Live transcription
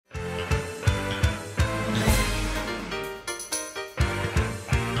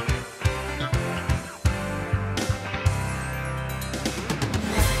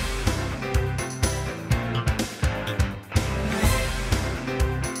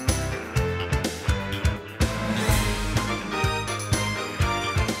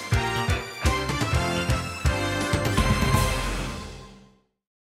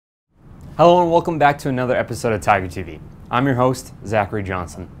Hello and welcome back to another episode of Tiger TV. I'm your host, Zachary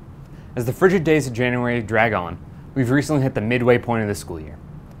Johnson. As the frigid days of January drag on, we've recently hit the midway point of the school year.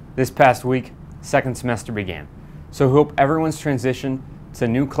 This past week, second semester began, so we hope everyone's transition to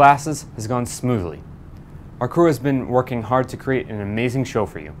new classes has gone smoothly. Our crew has been working hard to create an amazing show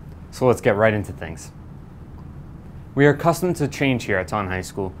for you, so let's get right into things. We are accustomed to change here at Taunton High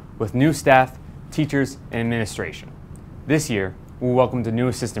School with new staff, teachers, and administration. This year, we welcomed a new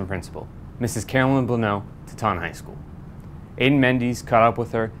assistant principal, Mrs. Carolyn Bluneau, to Taunton High School. Aiden Mendes caught up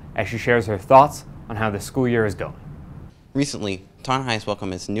with her as she shares her thoughts on how the school year is going. Recently, Taunton High has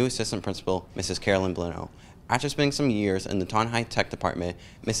welcomed its new assistant principal, Mrs. Carolyn Bluneau. After spending some years in the Taunton High Tech Department,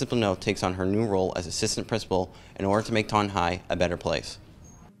 Mrs. Bluneau takes on her new role as assistant principal in order to make Taunton High a better place.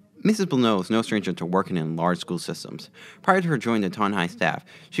 Mrs. Bluneau is no stranger to working in large school systems. Prior to her joining the Taunton High staff,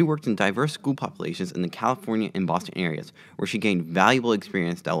 she worked in diverse school populations in the California and Boston areas, where she gained valuable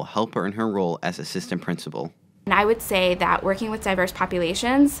experience that will help her in her role as assistant principal. And I would say that working with diverse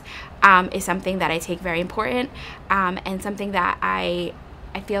populations is something that I take very important and something that I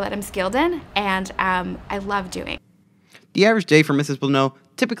feel that I'm skilled in and I love doing. The average day for Mrs. Bluneau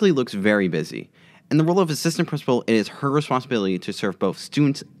typically looks very busy. In the role of assistant principal, it is her responsibility to serve both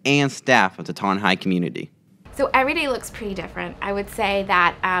students and staff of the Taunton High community. So every day looks pretty different. I would say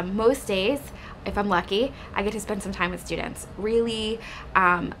that most days, if I'm lucky, I get to spend some time with students, really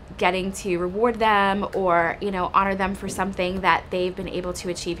getting to reward them or honor them for something that they've been able to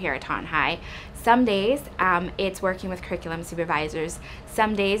achieve here at Taunton High. Some days it's working with curriculum supervisors,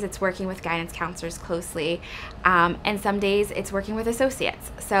 some days it's working with guidance counselors closely, and some days it's working with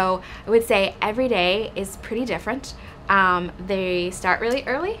associates. So I would say every day is pretty different. They start really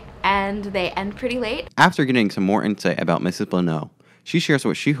early and they end pretty late. After getting some more insight about Mrs. Bluneau, she shares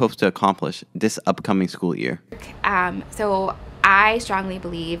what she hopes to accomplish this upcoming school year. So I strongly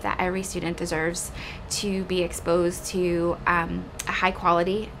believe that every student deserves to be exposed to a high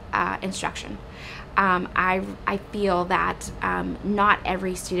quality instruction. I feel that not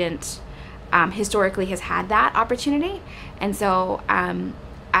every student historically has had that opportunity, and so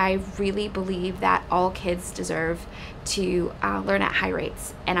I really believe that all kids deserve to learn at high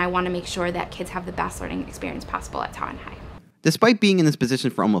rates, and I want to make sure that kids have the best learning experience possible at Taunton High. Despite being in this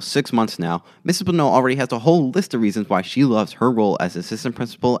position for almost 6 months now, Mrs. Bluneau already has a whole list of reasons why she loves her role as assistant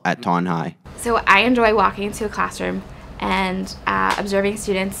principal at Taunton High. So I enjoy walking into a classroom and observing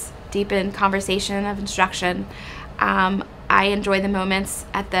students deepen conversation of instruction. I enjoy the moments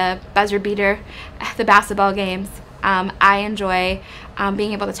at the buzzer beater, at the basketball games. I enjoy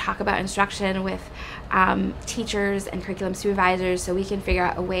being able to talk about instruction with teachers and curriculum supervisors so we can figure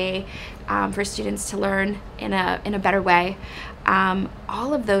out a way for students to learn in a better way.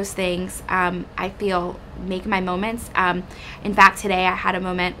 All of those things I feel make my moments. In fact, today I had a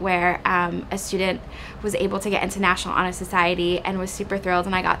moment where a student was able to get into National Honor Society and was super thrilled,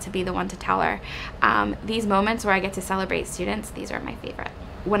 and I got to be the one to tell her. These moments where I get to celebrate students, these are my favorite.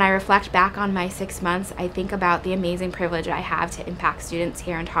 When I reflect back on my 6 months, I think about the amazing privilege I have to impact students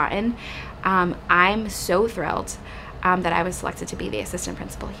here in Taunton. I'm so thrilled that I was selected to be the assistant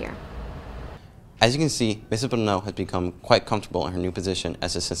principal here. As you can see, Mrs. Bluneau has become quite comfortable in her new position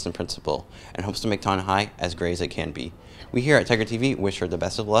as assistant principal and hopes to make Taunton High as great as it can be. We here at Tiger TV wish her the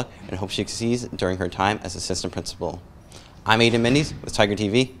best of luck and hope she succeeds during her time as assistant principal. I'm Aiden Mendes with Tiger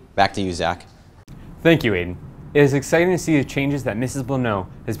TV. Back to you, Zach. Thank you, Aiden. It is exciting to see the changes that Mrs. Bluneau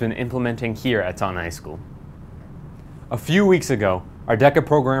has been implementing here at Taunton High School. A few weeks ago, our DECA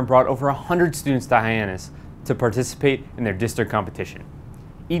program brought over 100 students to Hyannis to participate in their district competition.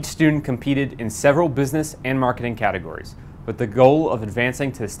 Each student competed in several business and marketing categories, with the goal of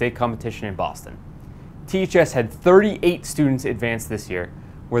advancing to the state competition in Boston. THS had 38 students advance this year,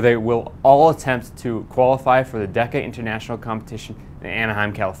 where they will all attempt to qualify for the DECA International Competition in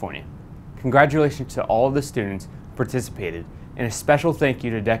Anaheim, California. Congratulations to all of the students who participated, and a special thank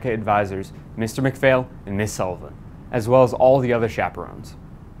you to DECA advisors Mr. McPhail and Ms. Sullivan, as well as all the other chaperones.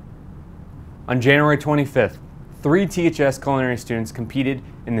 On January 25th, 3 THS culinary students competed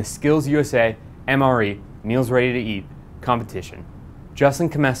in the Skills USA MRE Meals Ready to Eat competition. Justin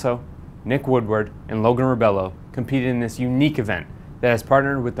Comesso, Nick Woodward, and Logan Rebello competed in this unique event that has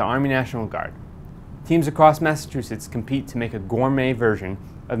partnered with the Army National Guard. Teams across Massachusetts compete to make a gourmet version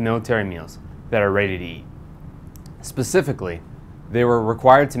of military meals that are ready to eat. Specifically, they were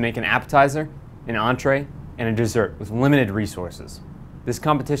required to make an appetizer, an entree, and a dessert with limited resources. This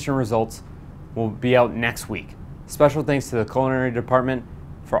competition results will be out next week. Special thanks to the culinary department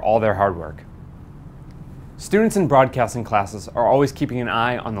for all their hard work. Students in broadcasting classes are always keeping an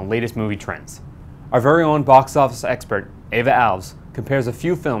eye on the latest movie trends. Our very own box office expert, Ava Alves, compares a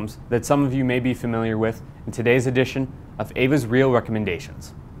few films that some of you may be familiar with in today's edition of Ava's Real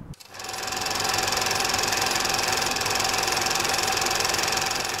Recommendations.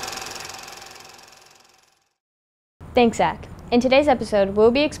 Thanks, Zach. In today's episode, we'll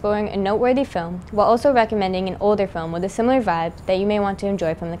be exploring a noteworthy film while also recommending an older film with a similar vibe that you may want to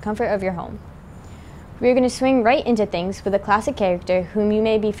enjoy from the comfort of your home. We're going to swing right into things with a classic character whom you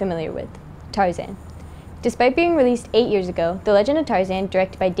may be familiar with, Tarzan. Despite being released 8 years ago, The Legend of Tarzan,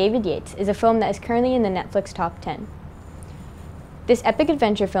 directed by David Yates, is a film that is currently in the Netflix top 10. This epic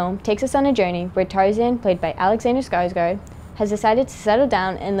adventure film takes us on a journey where Tarzan, played by Alexander Skarsgård, has decided to settle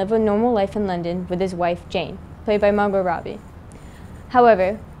down and live a normal life in London with his wife, Jane, played by Margot Robbie.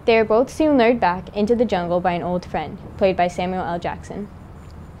 However, they are both soon lured back into the jungle by an old friend, played by Samuel L. Jackson.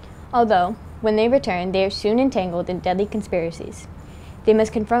 Although, when they return, they are soon entangled in deadly conspiracies. They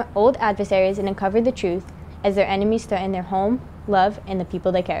must confront old adversaries and uncover the truth as their enemies threaten their home, love, and the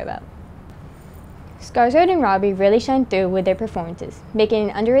people they care about. Skarsgård and Robbie really shine through with their performances, making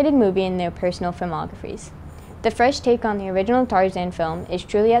an underrated movie in their personal filmographies. The fresh take on the original Tarzan film is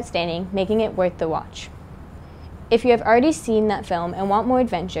truly outstanding, making it worth the watch. If you have already seen that film and want more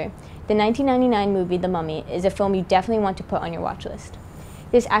adventure, the 1999 movie The Mummy is a film you definitely want to put on your watch list.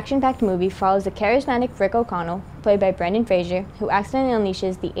 This action-packed movie follows the charismatic Rick O'Connell, played by Brendan Fraser, who accidentally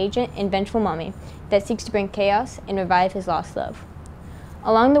unleashes the ancient and vengeful mummy that seeks to bring chaos and revive his lost love.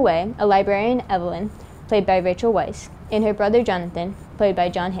 Along the way, a librarian, Evelyn, played by Rachel Weisz, and her brother Jonathan, played by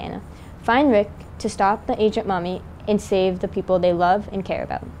John Hannah, find Rick to stop the ancient mummy and save the people they love and care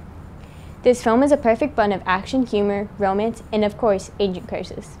about. This film is a perfect blend of action, humor, romance, and of course, ancient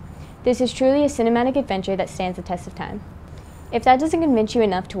curses. This is truly a cinematic adventure that stands the test of time. If that doesn't convince you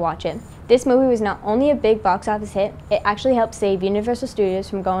enough to watch it, this movie was not only a big box office hit, it actually helped save Universal Studios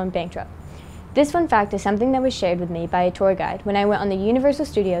from going bankrupt. This fun fact is something that was shared with me by a tour guide when I went on the Universal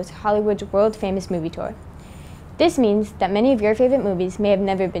Studios Hollywood's world-famous movie tour. This means that many of your favorite movies may have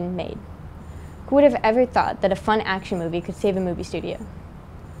never been made. Who would have ever thought that a fun action movie could save a movie studio?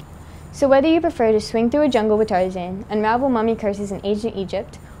 So whether you prefer to swing through a jungle with Tarzan, unravel mummy curses in ancient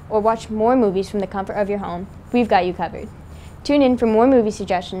Egypt, or watch more movies from the comfort of your home, we've got you covered. Tune in for more movie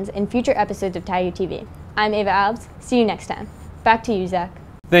suggestions in future episodes of Tiger TV. I'm Ava Alves. See you next time. Back to you, Zach.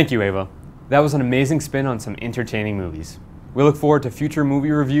 Thank you, Ava. That was an amazing spin on some entertaining movies. We look forward to future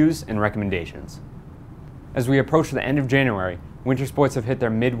movie reviews and recommendations. As we approach the end of January, winter sports have hit their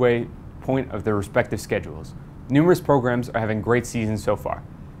midway point of their respective schedules. Numerous programs are having great seasons so far.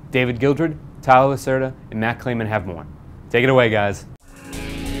 David Gildred, Tyler Lacerda, and Matt Clayman have more. Take it away, guys.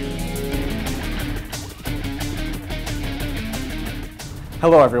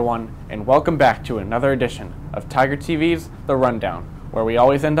 Hello everyone, and welcome back to another edition of Tiger TV's The Rundown, where we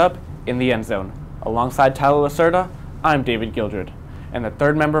always end up in the end zone. Alongside Tyler Lacerda, I'm David Gildred, and the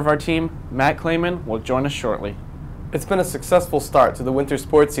third member of our team, Matt Clayman, will join us shortly. It's been a successful start to the winter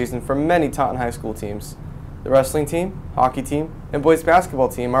sports season for many Taunton High School teams. The wrestling team, hockey team, and boys basketball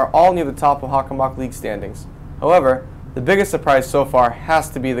team are all near the top of Hockomock League standings. However, the biggest surprise so far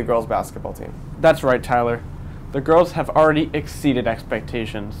has to be the girls basketball team. That's right, Tyler. The girls have already exceeded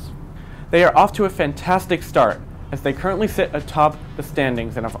expectations. They are off to a fantastic start, as they currently sit atop the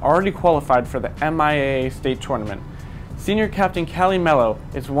standings and have already qualified for the MIAA state tournament. Senior captain Callie Mello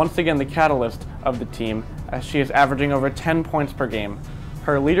is once again the catalyst of the team, as she is averaging over 10 points per game.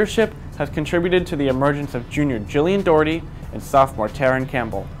 Her leadership has contributed to the emergence of junior Jillian Doherty and sophomore Taryn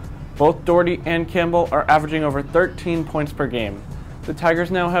Campbell. Both Doherty and Campbell are averaging over 13 points per game. The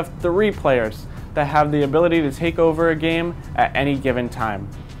Tigers now have 3 players that have the ability to take over a game at any given time.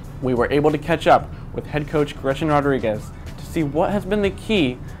 We were able to catch up with head coach Gretchen Rodriguez to see what has been the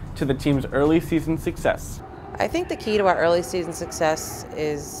key to the team's early season success. I think the key to our early season success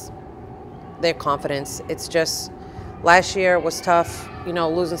is their confidence. It's just, last year was tough, you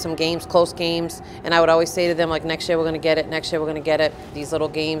know, losing some games, close games, and I would always say to them, like, next year we're going to get it, next year we're going to get it, these little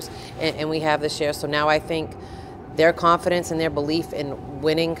games, and we have this year. So now I think their confidence and their belief in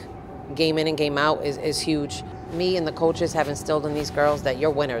winning game in and game out is huge. Me and the coaches have instilled in these girls that you're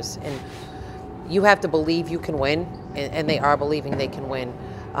winners, and you have to believe you can win, and they are believing they can win.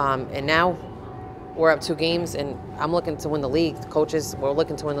 And now we're up 2 games, and I'm looking to win the league. The coaches, we're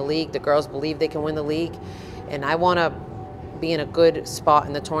looking to win the league. The girls believe they can win the league, and I want to be in a good spot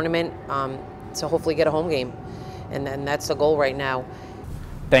in the tournament to hopefully get a home game, and that's the goal right now.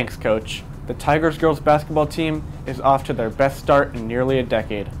 Thanks, Coach. The Tigers girls basketball team is off to their best start in nearly a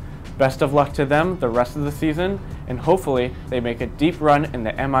decade. Best of luck to them the rest of the season, and hopefully they make a deep run in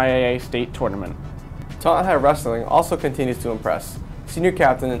the MIAA state tournament. Taunton High Wrestling also continues to impress. Senior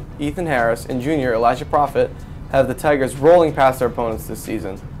captain Ethan Harris and junior Elijah Profit have the Tigers rolling past their opponents this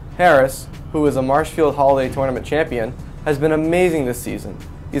season. Harris, who is a Marshfield Holiday Tournament champion, has been amazing this season.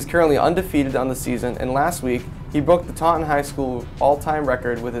 He is currently undefeated on the season, and last week he broke the Taunton High School all-time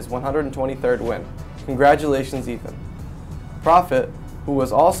record with his 123rd win. Congratulations, Ethan. Prophet, who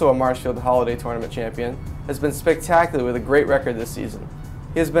was also a Marshfield Holiday Tournament champion, has been spectacular with a great record this season.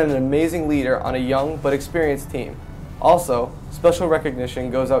 He has been an amazing leader on a young but experienced team. Also, special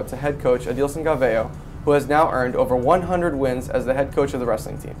recognition goes out to head coach Adilson Gaveo, who has now earned over 100 wins as the head coach of the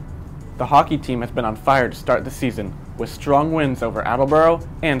wrestling team. The hockey team has been on fire to start the season, with strong wins over Attleboro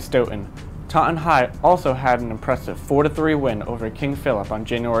and Stoughton. Taunton High also had an impressive 4-3 win over King Philip on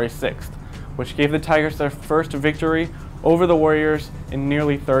January 6th, which gave the Tigers their first victory over the Warriors in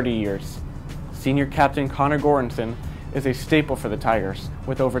nearly 30 years. Senior captain Connor Goranson is a staple for the Tigers,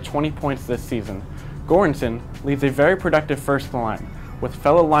 with over 20 points this season. Goranson leads a very productive first line, with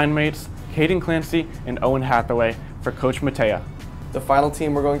fellow line mates Caden Clancy and Owen Hathaway for Coach Matea. The final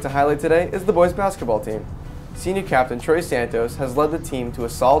team we're going to highlight today is the boys basketball team. Senior captain Troy Santos has led the team to a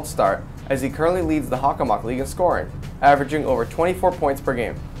solid start as he currently leads the Hockomock League in scoring, averaging over 24 points per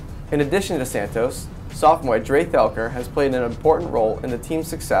game. In addition to Santos, sophomore Dre Thelker has played an important role in the team's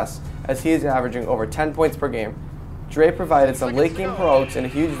success as he is averaging over 10 points per game. Dre provided some late game heroics in a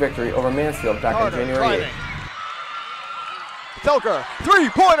huge victory over Mansfield back on January 8th. Thelker,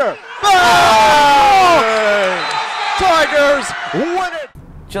 three-pointer! Bang! Tigers win it!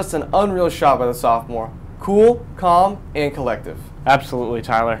 Just an unreal shot by the sophomore. Cool, calm, and collective. Absolutely,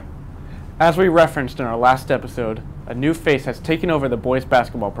 Tyler. As we referenced in our last episode, a new face has taken over the boys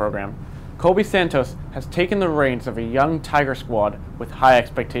basketball program. Colby Santos has taken the reins of a young Tiger squad with high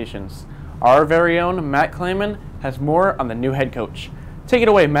expectations. Our very own Matt Clayman has more on the new head coach. Take it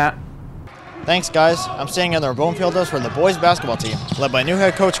away, Matt. Thanks, guys. I'm standing on the Ramon Fieldhouse where the boys basketball team, led by new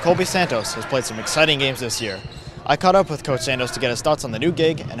head coach Colby Santos, has played some exciting games this year. I caught up with Coach Santos to get his thoughts on the new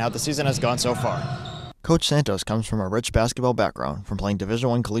gig and how the season has gone so far. Coach Santos comes from a rich basketball background, from playing Division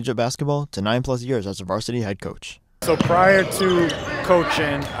I collegiate basketball to 9+ years as a varsity head coach. So prior to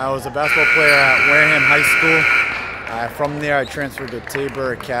coaching, I was a basketball player at Wareham High School. From there, I transferred to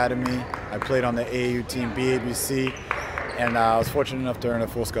Tabor Academy. I played on the AAU team, BABC, and I was fortunate enough to earn a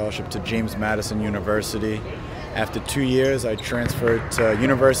full scholarship to James Madison University. After 2 years, I transferred to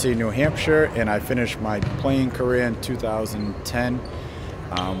University of New Hampshire, and I finished my playing career in 2010.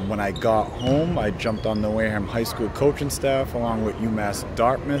 When I got home, I jumped on the Wareham High School coaching staff along with UMass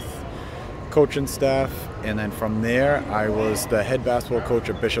Dartmouth coaching staff, and then from there, I was the head basketball coach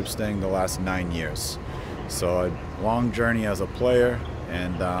at Bishop Sting the last 9 years. So a long journey as a player,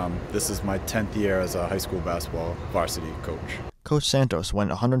 and this is my 10th year as a high school basketball varsity coach. Coach Santos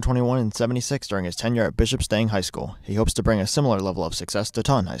went 121-76 during his tenure at Bishop Stang High School. He hopes to bring a similar level of success to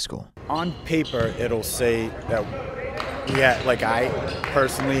Taunton High School. On paper, it'll say that I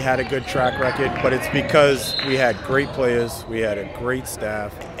personally had a good track record, but it's because we had great players, we had a great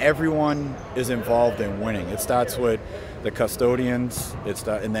staff. Everyone is involved in winning. It starts with the custodians,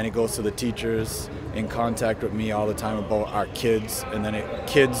 and then it goes to the teachers in contact with me all the time about our kids, and then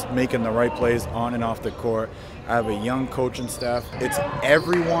kids making the right plays on and off the court. I have a young coaching staff. It's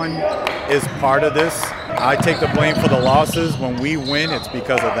everyone is part of this. I take the blame for the losses. When we win, it's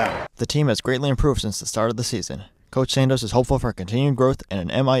because of them. The team has greatly improved since the start of the season. Coach Santos is hopeful for continued growth and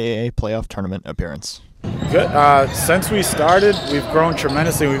an MIAA playoff tournament appearance. Good. Since we started, we've grown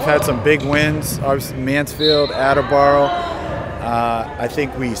tremendously. We've had some big wins. Obviously, Mansfield, Attleboro. I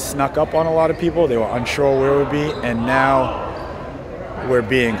think we snuck up on a lot of people. They were unsure where we'd be, and now we're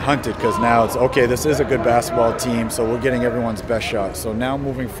being hunted because now it's, okay, this is a good basketball team, so we're getting everyone's best shot. So now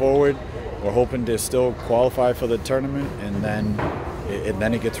moving forward, we're hoping to still qualify for the tournament, and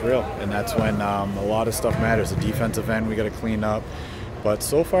then it gets real. And that's when a lot of stuff matters. The defensive end, we got to clean up. But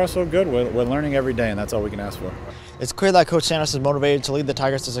so far, so good. We're learning every day, and that's all we can ask for. It's clear that Coach Santos is motivated to lead the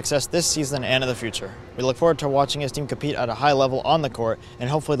Tigers to success this season and in the future. We look forward to watching his team compete at a high level on the court, and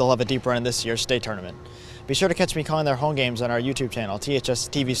hopefully they'll have a deep run in this year's state tournament. Be sure to catch me calling their home games on our YouTube channel, THS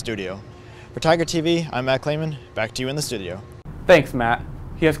TV Studio. For Tiger TV, I'm Matt Clayman. Back to you in the studio. Thanks, Matt.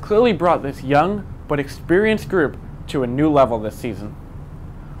 He has clearly brought this young but experienced group to a new level this season.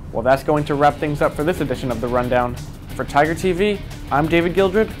 Well, that's going to wrap things up for this edition of The Rundown. For Tiger TV, I'm David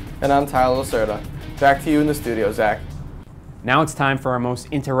Gildred. And I'm Tyler Lacerda. Back to you in the studio, Zach. Now it's time for our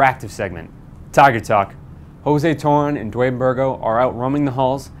most interactive segment, Tiger Talk. Jose Torren and Dwayne Burgo are out roaming the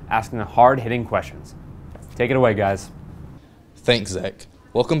halls, asking the hard-hitting questions. Take it away, guys. Thanks, Zach.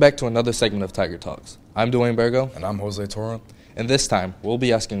 Welcome back to another segment of Tiger Talks. I'm Dwayne Burgo. And I'm Jose Torren. And this time, we'll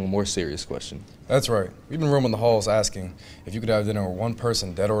be asking a more serious question. That's right. We've been roaming the halls asking, if you could have dinner with one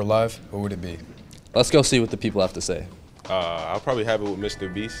person, dead or alive, who would it be? Let's go see what the people have to say. I'll probably have it with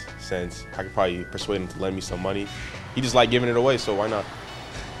Mr. Beast, since I could probably persuade him to lend me some money. He just like giving it away, so why not?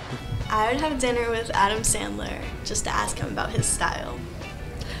 I would have dinner with Adam Sandler just to ask him about his style.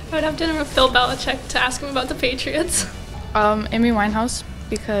 I would have dinner with Bill Belichick to ask him about the Patriots. Amy Winehouse,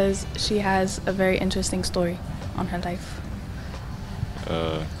 because she has a very interesting story on her life.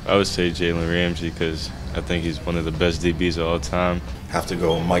 I would say Jalen Ramsey, because I think he's one of the best DBs of all time. Have to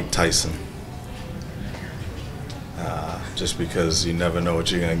go Mike Tyson. Just because you never know what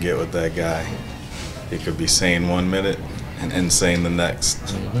you're going to get with that guy. He could be sane 1 minute and insane the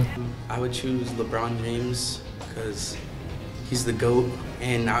next. I would choose LeBron James because he's the GOAT,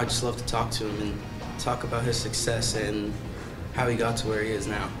 and I would just love to talk to him and talk about his success and how he got to where he is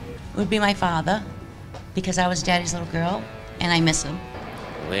now. It would be my father, because I was Daddy's little girl, and I miss him.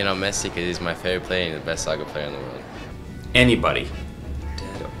 Lionel Messi, because he's my favorite player and the best soccer player in the world. Anybody.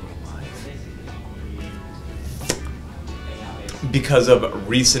 Dead or alive. Because of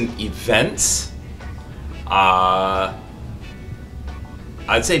recent events, I'd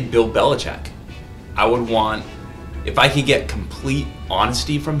say Bill Belichick. I would want, if I could get complete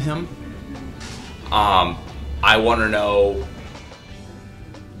honesty from him, I want to know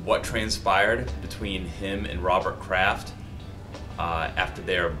what transpired between him and Robert Kraft after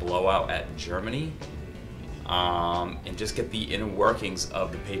their blowout at Germany, and just get the inner workings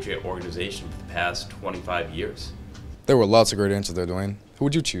of the Patriot organization for the past 25 years. There were lots of great answers there, Dwayne. Who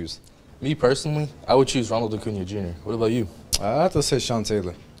would you choose? Me personally, I would choose Ronald Acuna Jr. What about you? I have to say Sean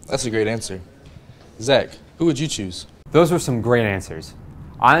Taylor. That's a great answer. Zach, who would you choose? Those were some great answers.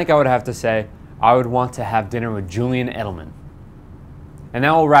 I think I would have to say I would want to have dinner with Julian Edelman. And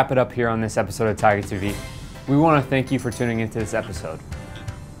now we'll wrap it up here on this episode of Tiger TV. We want to thank you for tuning into this episode.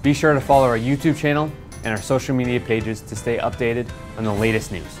 Be sure to follow our YouTube channel and our social media pages to stay updated on the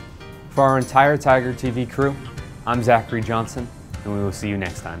latest news. For our entire Tiger TV crew, I'm Zachary Johnson, and we will see you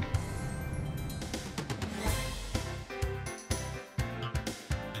next time.